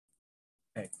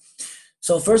Okay,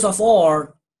 so first of all,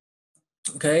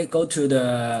 okay, go to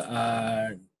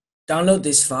the download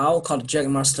this file called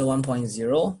Jackmaster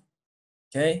 1.0.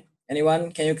 Okay,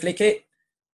 anyone, can you click it?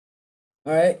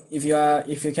 All right, if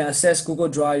you can access Google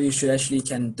Drive, you should actually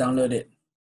can download it.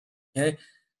 Okay,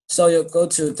 so you go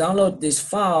to download this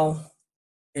file.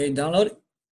 Okay, download it.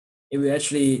 It will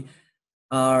actually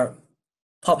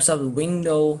pops up a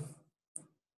window.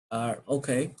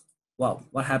 Okay, wow,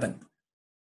 what happened?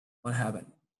 What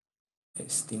happened?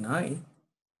 It's denied.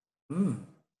 Oh.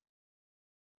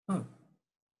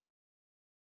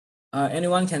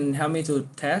 Anyone can help me to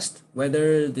test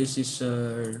whether this is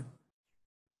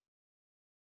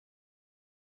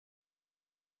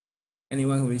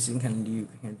anyone who is in can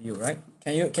view, right?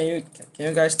 Can you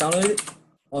guys download it?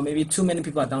 Or maybe too many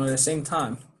people are downloading at the same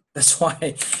time. That's why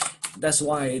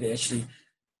it actually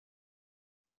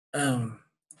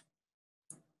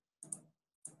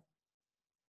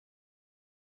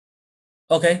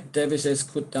okay, David says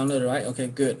could download, right? Okay,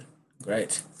 good.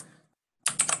 Great.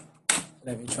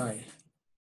 Let me try.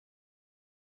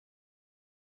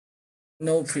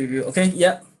 No preview. Okay,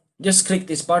 yep. Just click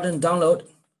this button, download.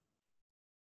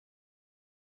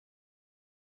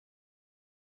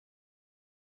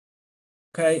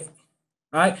 Okay,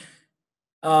 all right.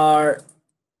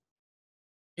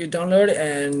 You download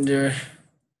and I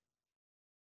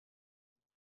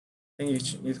think you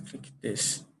need to click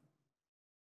this.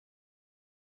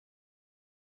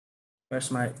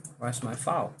 Where's my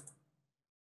file?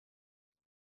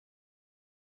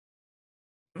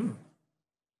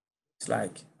 It's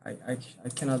like I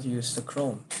cannot use the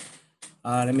Chrome.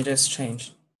 Let me just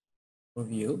change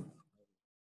view.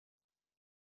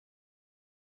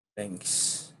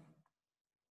 Thanks.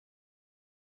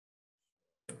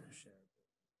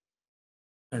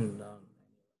 Turn on.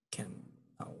 Can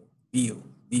now view.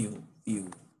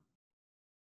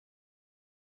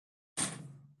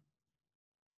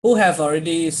 Who have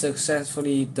already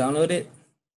successfully downloaded?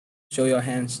 Show your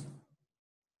hands.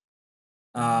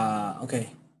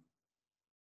 Okay.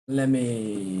 Let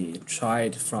me try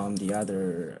it from the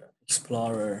other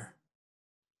Explorer.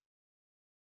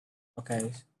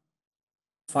 Okay.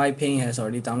 5ping has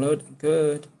already downloaded.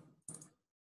 Good.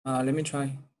 Let me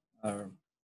try. I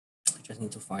just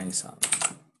need to find some.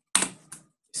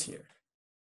 It's here.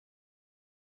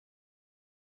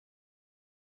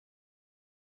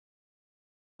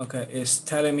 Okay, it's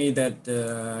telling me that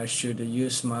I should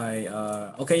use my.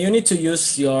 Okay, you need to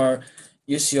use your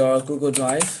Google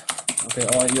Drive. Okay,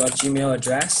 or your Gmail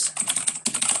address.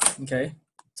 Okay,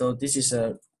 so this is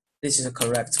a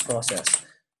correct process.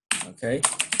 Okay,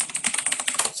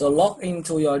 so log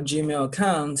into your Gmail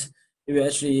account. It will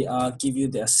actually give you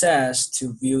the access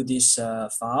to view this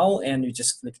file, and you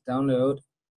just click download.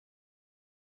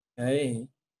 Okay.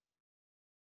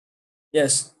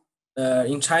 Yes,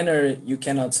 in China you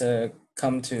cannot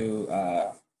come to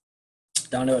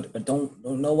download, but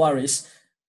no worries.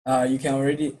 You can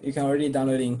already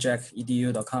download in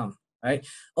jackedu.com. Right?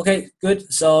 Okay,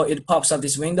 good. So it pops up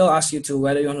this window, asks you to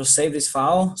whether you want to save this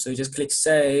file. So you just click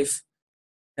save.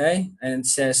 Okay, and it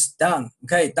says done.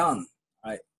 Okay, done.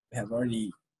 All right, we have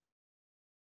already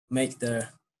make the.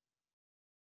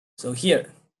 So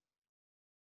here,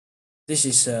 this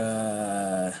is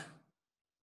okay.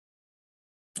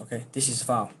 This is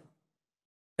file.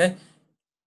 Okay,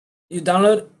 you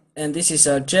download, and this is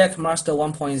a Jackmaster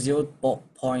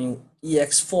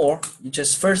 1.0.ex4. You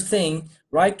just first thing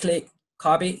right click,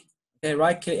 copy. Okay,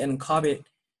 right click and copy it.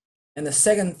 And the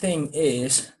second thing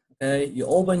is, okay, you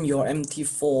open your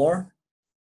MT4.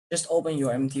 Just open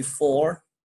your MT4.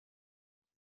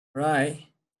 Right.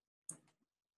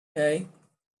 Okay.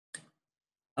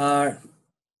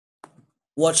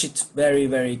 Watch it very,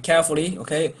 very carefully.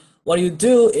 Okay. What you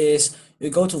do is you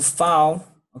go to file.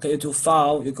 Okay, to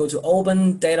file, you go to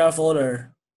open data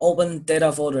folder. Open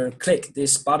data folder. Click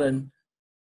this button.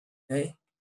 Okay.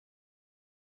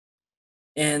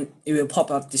 And it will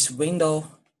pop up this window.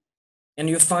 And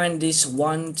you find this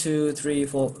 1, 2, 3,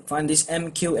 4. Find this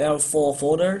MQL4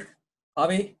 folder.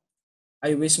 Copy. Are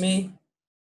you with me?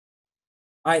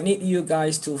 I need you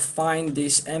guys to find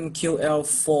this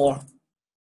MQL4.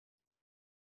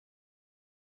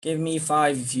 Give me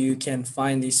 5 if you can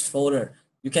find this folder.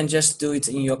 You can just do it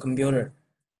in your computer.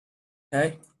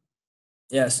 Okay?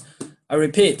 Yes. I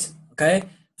repeat. Okay?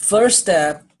 First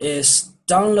step is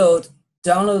download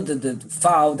the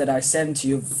file that I sent to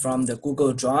you from the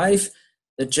Google Drive,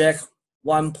 the Jackmaster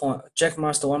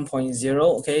 1.0.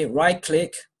 Okay? Right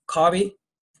click, copy.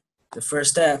 The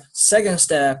first step. Second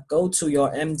step, go to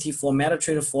your MT4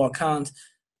 MetaTrader 4 account.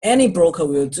 Any broker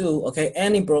will do, okay,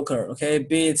 any broker, okay,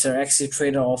 be it an active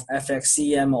trader of FX,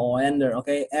 CM, or Ender,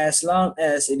 okay, as long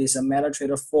as it is a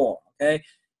MetaTrader 4, okay,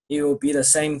 it will be the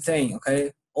same thing,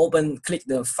 okay. Click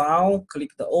the file,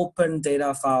 click the open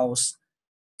data files,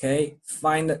 okay,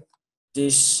 find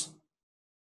this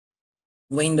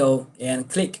window and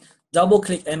double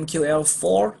click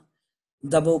MQL4,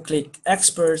 double click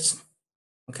experts,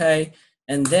 okay,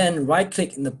 and then right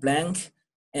click in the blank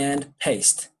and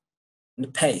paste,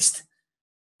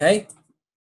 okay,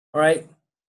 all right,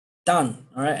 done,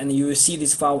 all right, and you will see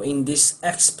this file in this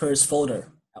experts folder,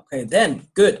 okay, then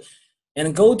good,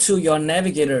 and go to your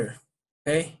navigator,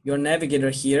 okay, your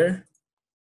navigator here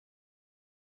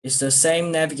is the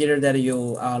same navigator that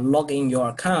you log in your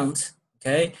account,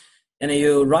 okay, and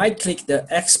you right click the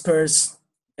experts,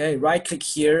 okay, right click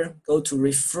here, go to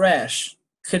refresh,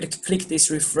 click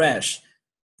this refresh,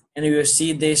 and you will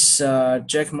see this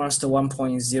Jackmaster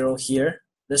 1.0 here.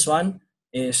 This one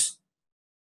is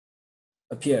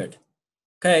appeared,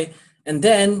 okay, and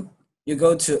then you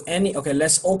go to any, okay,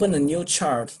 let's open a new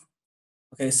chart,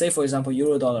 okay, say for example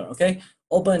euro dollar, okay,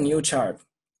 open a new chart,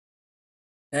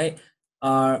 okay,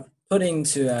 put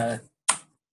into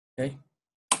okay,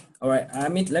 all right,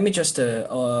 let me just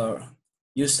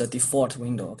use the default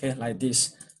window, okay, like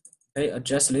this, okay,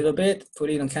 adjust a little bit, put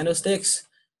it on candlesticks,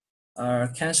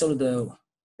 cancel the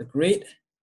grid,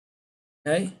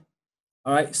 okay,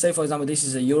 all right, say for example this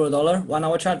is a euro dollar 1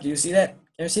 hour chart. Do you see that?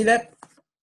 Can you see that?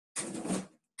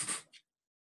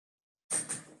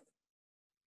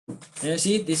 Can you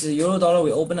see this is euro dollar?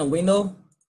 We open a window,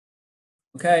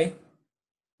 okay,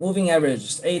 moving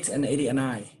average 8 and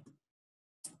 89,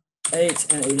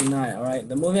 8 and 89. All right,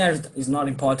 the moving average is not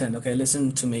important, okay,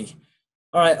 listen to me.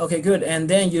 All right, okay, good, and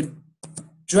then you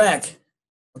drag,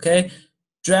 okay,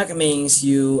 drag means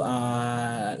you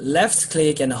left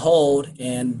click and hold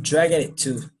and drag it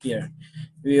to here.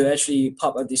 We will actually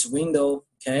pop up this window,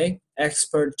 okay,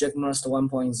 expert Jackmaster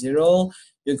 1.0.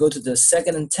 You go to the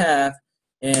second tab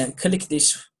and click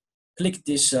this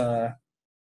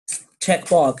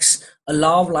checkbox,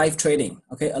 allow live trading,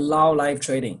 okay, allow live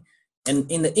trading. And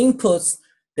in the inputs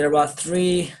there are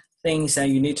 3 things that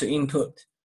you need to input,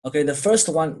 okay. The first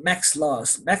one, max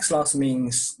loss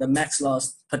means the max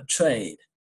loss per trade,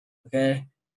 okay.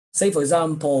 Say for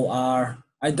example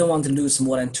I don't want to lose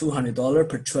more than $200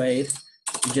 per trade,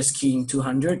 you just key in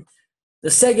 200. The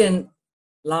second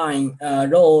line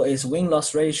row is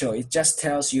win-loss ratio. It just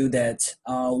tells you that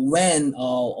when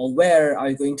or where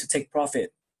are you going to take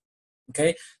profit,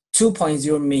 okay.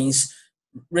 2.0 means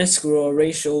risk reward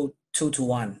ratio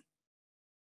 2:1.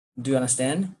 Do you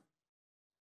understand?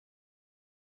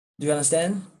 Do you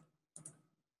understand?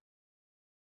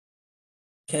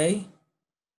 Okay.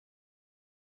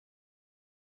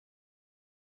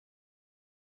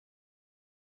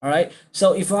 All right.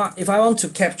 So if I want to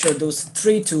capture those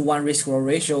 3:1 risk reward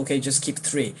ratio, okay, just keep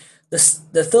 3.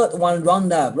 The third one,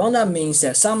 round up. Round up means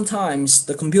that sometimes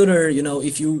the computer, you know,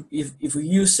 if you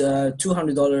use a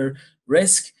 $200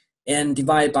 risk and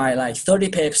divide by like 30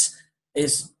 pips,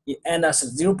 it ends up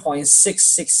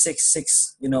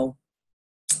 0.6666, you know,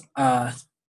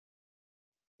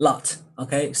 lot.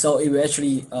 Okay, so it will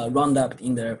actually round up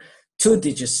in the 2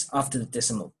 digits after the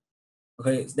decimal.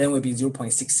 Okay, then will be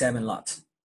 0.67 lot.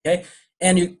 Okay,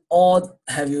 and you all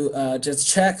have just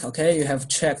check, okay, you have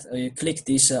checked, you click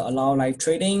this allow live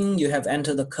trading, you have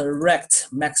entered the correct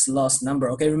max loss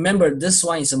number, okay. Remember, this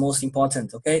one is the most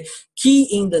important, okay. Key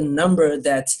in the number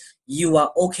that you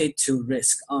are okay to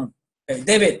risk on. Okay,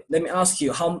 David, let me ask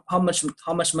you, how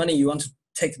much money you want to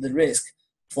take the risk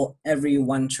for every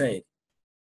 1 trade?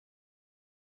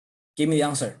 Give me the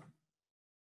answer.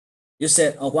 You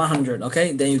said 100,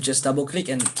 okay, then you just double click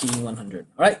and key in 100.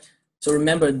 All right, so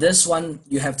remember this one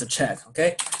you have to check,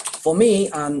 okay. For me,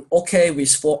 I'm okay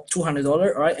with for $200,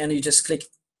 all right, and you just click,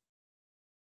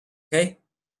 okay,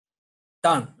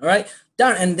 done. All right,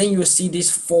 done. And then you see these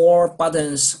 4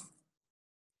 buttons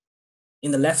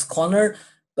in the left corner,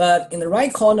 but in the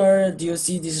right corner, do you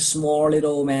see this small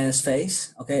little man's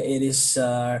face? Okay, it is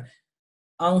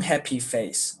unhappy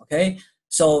face, okay.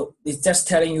 So it's just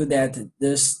telling you that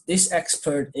this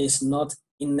expert is not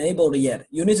enabled yet.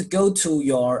 You need to go to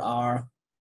your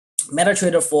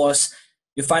MetaTrader Force.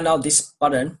 You find out this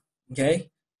button, okay,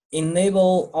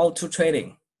 enable auto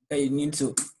trading. Okay, you need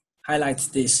to highlight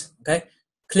this, okay,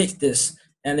 click this,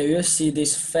 and you'll see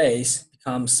this face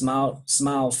become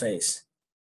smile face.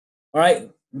 All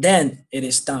right, then it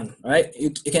is done. All right,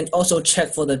 you can also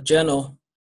check for the journal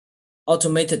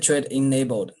automated trade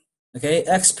enabled. Okay,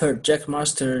 expert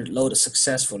Jackmaster loaded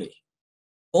successfully.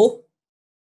 Cool.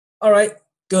 All right,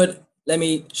 good. Let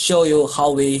me show you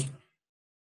how we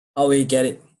how we get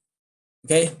it.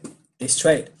 Okay, this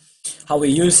trade, how we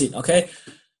use it. Okay,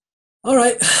 all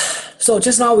right. So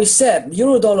just now we said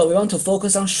euro dollar, we want to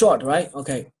focus on short, right?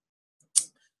 Okay.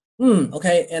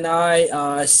 Okay, and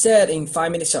I said in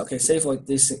 5 minute chart. Okay, say for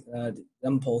this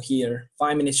example here,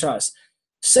 5 minute charts.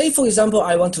 Say for example,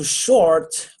 I want to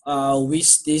short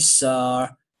with this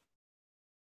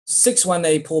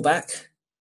 618 pullback.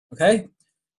 Okay,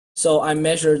 so I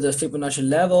measure the Fibonacci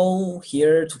level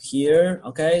here to here.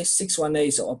 Okay, 618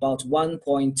 is about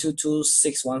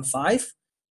 1.22615.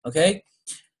 Okay,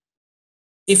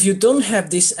 if you don't have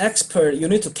this expert, you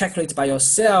need to calculate by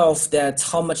yourself that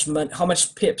how much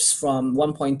pips from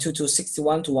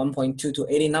 1.2261 to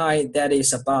 1.2289. That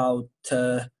is about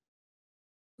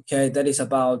okay, that is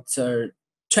about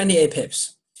 28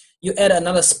 pips. You add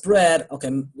another spread.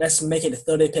 Okay, let's make it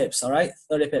 30 pips. All right,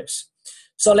 30 pips.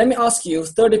 So let me ask you,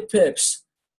 30 pips,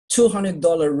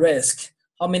 $200 risk.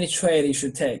 How many trades you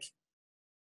should take?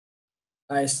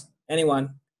 Guys,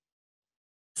 anyone?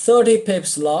 30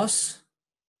 pips loss.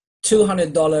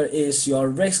 $200 is your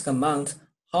risk amount.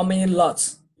 How many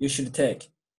lots you should take?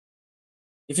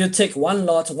 If you take one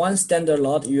lot, one standard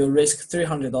lot, you risk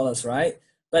 $300, right?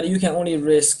 But you can only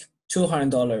risk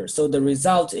 $200. So the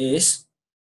result is,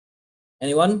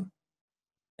 anyone?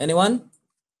 Anyone?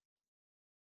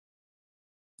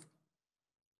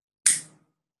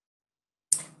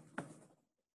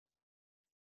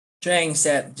 Jane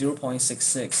said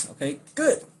 0.66. Okay,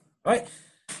 good. All right.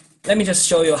 Let me just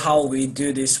show you how we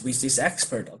do this with this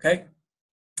expert. Okay.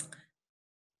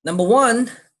 Number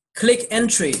one, click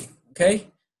entry. Okay.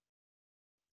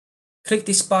 Click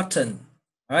this button.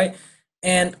 All right.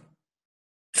 And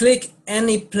click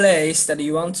any place that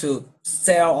you want to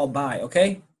sell or buy.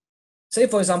 Okay. Say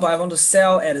for example, I want to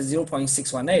sell at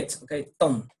 0.618. Okay.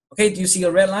 Boom. Okay. Do you see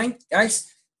a red line,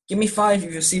 guys? Give me 5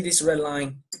 if you see this red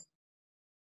line.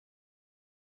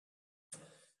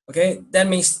 Okay. That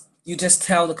means you just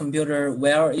tell the computer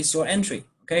where is your entry.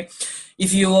 Okay.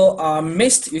 If you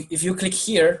missed, if you click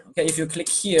here, okay, if you click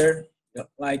here,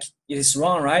 like it is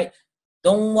wrong, right?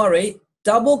 Don't worry.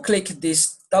 Double click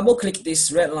this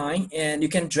red line, and you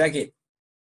can drag it.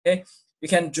 Okay, you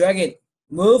can drag it,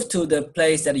 move to the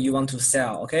place that you want to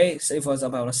sell. Okay, say for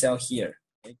example, I want to sell here.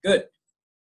 Okay, good.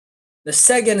 The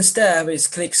second step is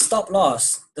click stop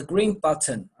loss, the green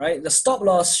button, right? The stop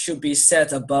loss should be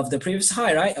set above the previous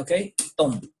high, right? Okay,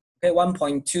 boom. Okay,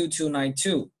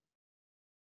 1.2292.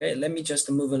 Okay, let me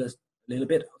just move it a little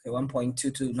bit. Okay,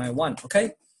 1.2291.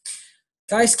 Okay,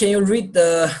 guys, can you read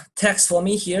the text for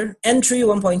me here? Entry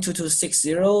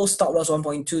 1.2260, stop loss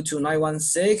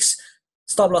 1.22916,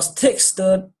 stop loss ticks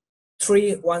the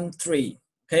 313.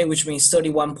 Okay, which means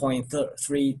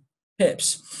 31.3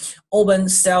 pips. Open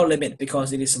sell limit,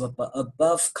 because it is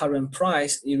above current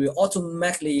price. It will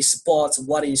automatically spot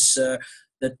what is the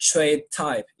trade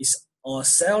type. Is or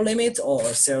sell limit or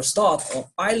sell stop or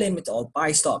buy limit or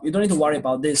buy stop. You don't need to worry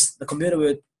about this. The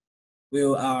computer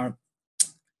will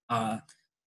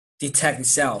detect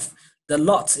itself. The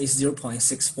lot is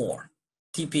 0.64.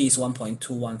 TP is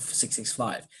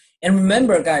 1.21665. And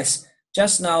remember, guys,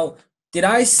 just now, did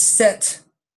I set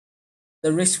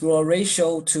the risk reward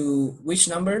ratio to which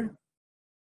number?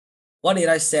 What did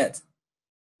I set?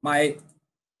 My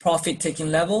profit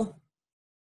taking level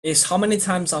is how many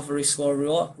times of risk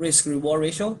reward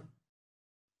ratio?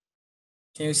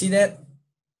 Can you see that?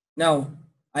 No,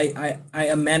 I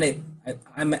amended.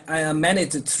 I amended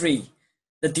to 3.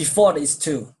 The default is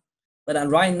 2, but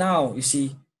right now you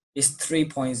see it's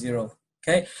 3.0.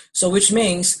 Okay, so which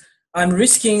means I'm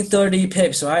risking 30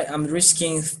 pips, right? I'm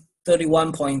risking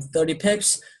 31.30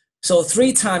 pips. So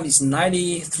 3 times is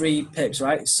 93 pips,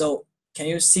 right? So can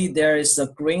you see there is a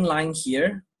green line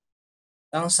here,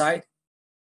 downside?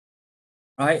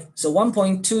 Right, so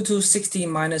 1.2260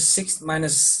 minus 6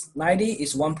 minus 90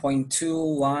 is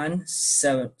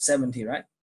 1.21770, right?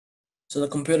 So the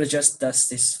computer just does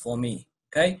this for me,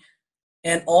 okay?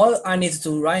 And all I need to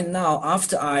do right now,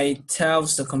 after I tell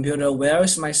the computer where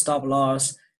is my stop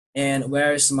loss and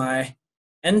where is my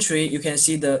entry, you can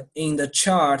see in the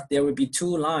chart there will be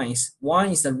 2 lines.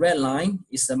 One is the red line,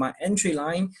 is my entry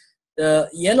line. The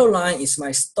yellow line is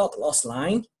my stop loss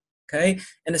line, okay?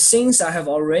 And since I have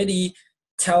already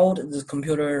told the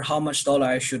computer how much dollar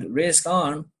I should risk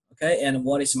on, okay, and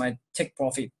what is my take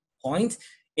profit point,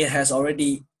 it has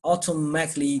already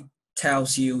automatically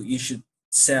tells you should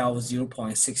sell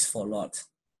 0.64 lot.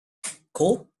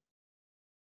 Cool?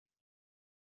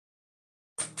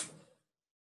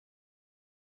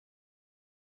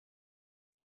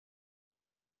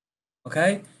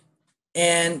 Okay,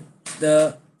 and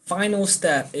the final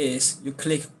step is you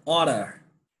click order.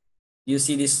 You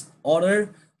see this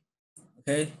order,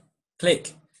 Okay,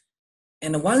 click.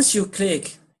 And once you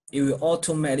click, it will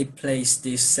automatically place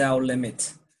this sell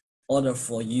limit order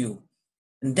for you.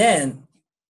 And then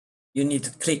you need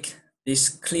to click this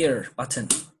clear button.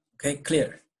 Okay,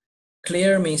 clear.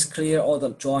 Clear means clear all the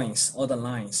drawings, all the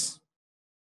lines.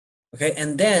 Okay,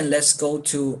 and then let's go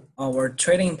to our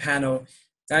trading panel.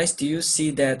 Guys, do you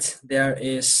see that there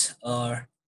is a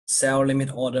sell limit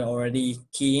order already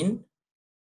key in?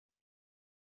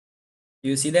 Do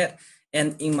you see that?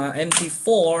 And in my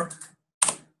MT4,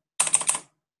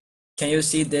 can you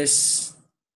see this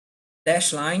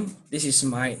dash line? This is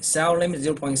my sell limit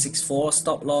 0.64,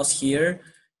 stop loss here.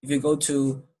 If you go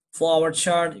to 4-hour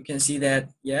chart, you can see that,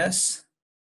 yes.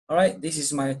 All right, this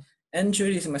is my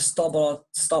entry, this is my stop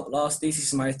loss, this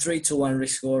is my 3-to-1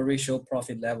 risk reward ratio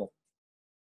profit level.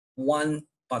 One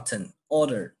button,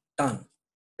 order, done.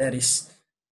 That is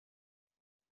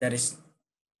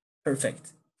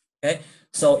perfect. Okay,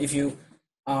 so if you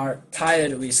are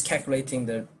tired with calculating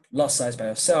the lot size by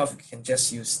yourself, you can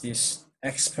just use this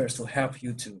experts to help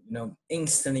you to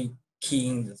instantly key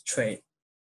in the trade.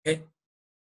 Okay.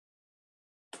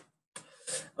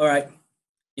 All right.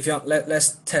 If you want,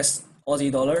 let's test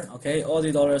Aussie dollar. Okay,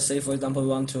 Aussie dollar. Say for example, we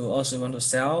want to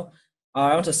sell.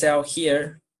 I want to sell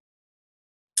here.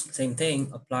 Same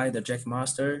thing. Apply the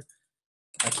Jackmaster.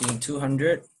 I key in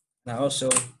 200. Now also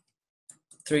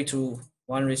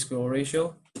 3-to-1 risk reward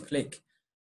ratio. Click.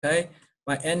 Okay,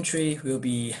 my entry will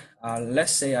be,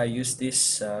 let's say I use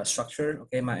this structure.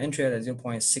 Okay, my entry at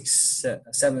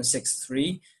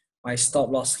 0.6763, my stop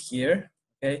loss here.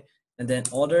 Okay, and then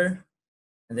order,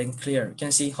 and then clear. You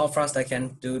can see how fast I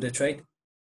can do the trade.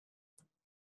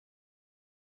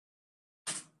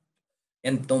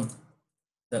 And boom,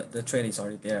 the trade is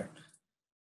already there.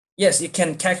 Yes, you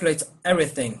can calculate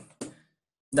everything.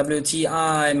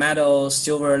 WTI, metals,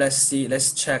 silver. Let's see.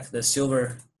 Let's check the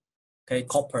silver. Okay,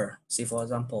 copper. See for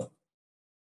example.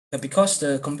 Because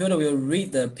the computer will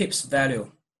read the pips value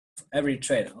for every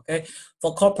trade. Okay,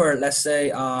 for copper, let's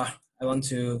say I want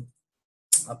to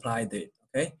apply the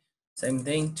same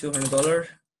thing, $200,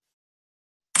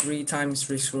 3 times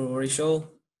risk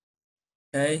ratio.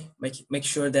 Okay, make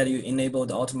sure that you enable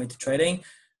the automated trading.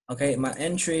 Okay, my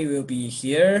entry will be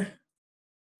here,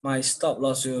 my stop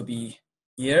loss will be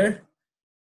here.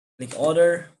 Click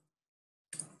order,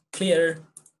 clear,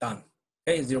 done.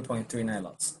 Okay, 0.39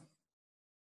 lots.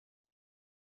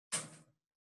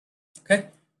 Okay,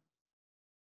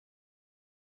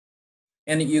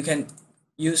 and you can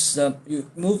use you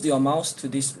move your mouse to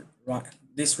this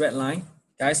red line.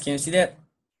 Guys, can you see that?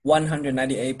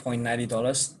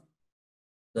 $198.90.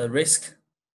 The risk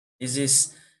is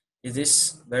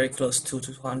this very close to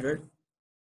 200.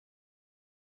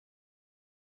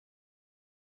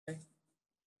 Okay.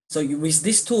 So with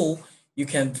this tool, you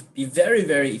can be very,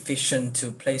 very efficient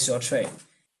to place your trade.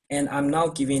 And I'm now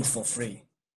giving it for free.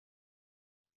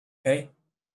 Okay.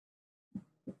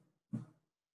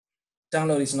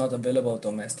 Download is not available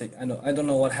domestic. I don't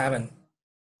know what happened.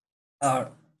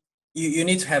 You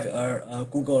need to have a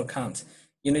Google account.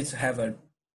 You need to have a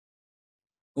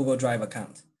Google Drive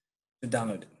account to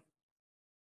download it.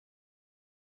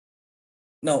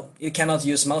 No, you cannot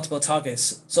use multiple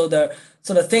targets. So the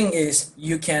thing is,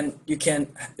 you can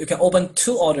open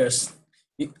 2 orders.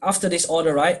 After this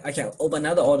order, right? I can open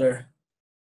another order.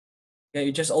 Okay,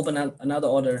 you just open another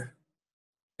order.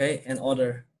 Okay, and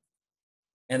order,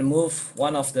 and move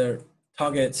one of the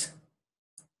targets.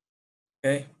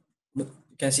 Okay, you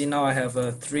can see now I have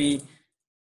three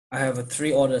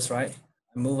orders, right?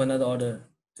 I move another order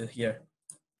to here,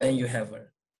 then you have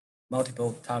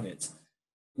multiple targets.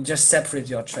 You just separate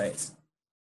your trades.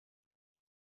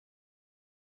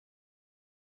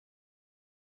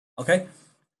 Okay,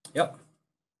 yep.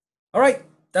 All right,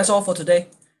 that's all for today.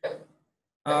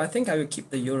 I think I will keep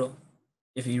the euro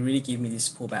if you really give me this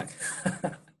pullback.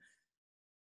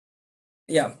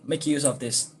 Yeah, make use of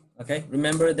this. Okay,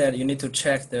 remember that you need to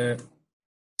check the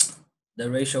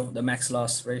ratio, the max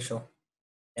loss ratio,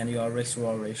 and your risk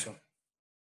reward ratio.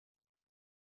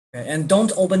 Okay, and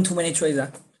don't open too many trades.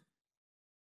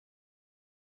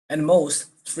 At most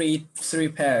three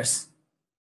pairs,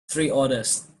 3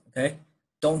 orders. Okay,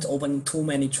 don't open too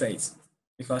many trades,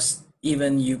 because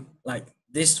even you like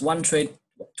this one trade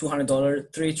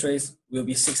 $200, 3 trades will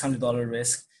be $600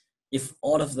 risk. If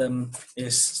all of them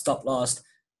is stop loss,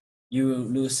 you will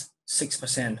lose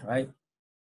 6%, right?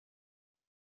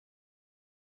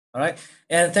 All right,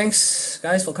 and thanks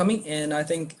guys for coming, and I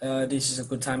think this is a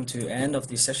good time to end of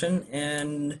this session.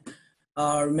 And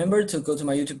remember to go to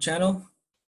my YouTube channel,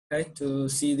 okay, to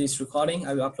see this recording.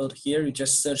 I will upload here. You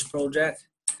just search project.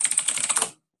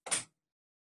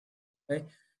 Okay,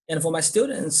 And for my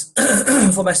students,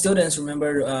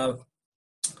 remember,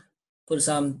 put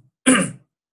some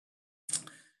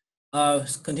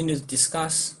continue to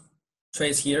discuss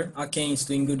trades here. Arcane is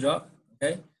doing good job.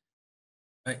 Okay,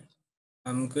 right.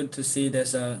 I'm good to see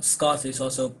there's a Scott is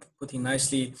also putting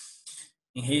nicely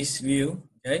in his view.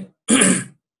 Okay.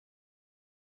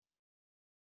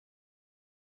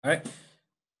 All right.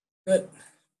 Good.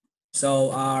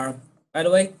 So, by the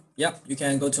way, yeah, you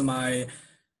can go to my.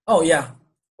 Oh yeah,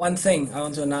 one thing I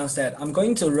want to announce that I'm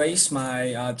going to raise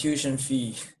my tuition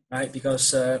fee, right?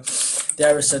 Because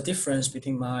there is a difference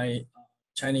between my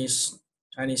Chinese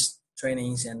Chinese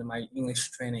trainings and my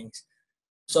English trainings.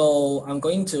 So I'm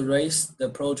going to raise the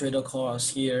Pro Trader course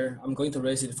here. I'm going to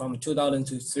raise it from 2,000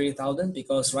 to 3,000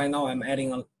 because right now I'm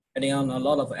adding on a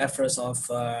lot of efforts of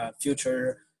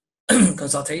future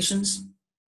consultations,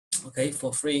 okay,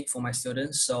 for free for my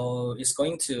students. So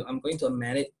I'm going to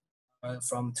amend it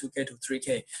from 2K to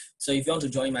 3K. So if you want to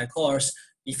join my course,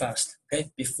 be fast,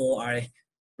 okay, before I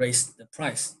raise the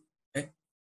price. Okay,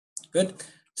 good.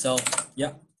 So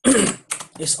yeah,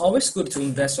 it's always good to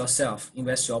invest yourself,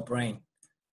 invest your brain,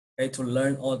 okay, to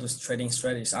learn all those trading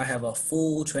strategies. I have a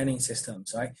full training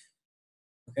systems, right?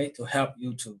 Okay, to help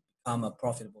you to become a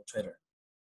profitable trader.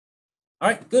 All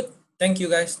right, good. Thank you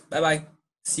guys. Bye bye.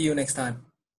 See you next time.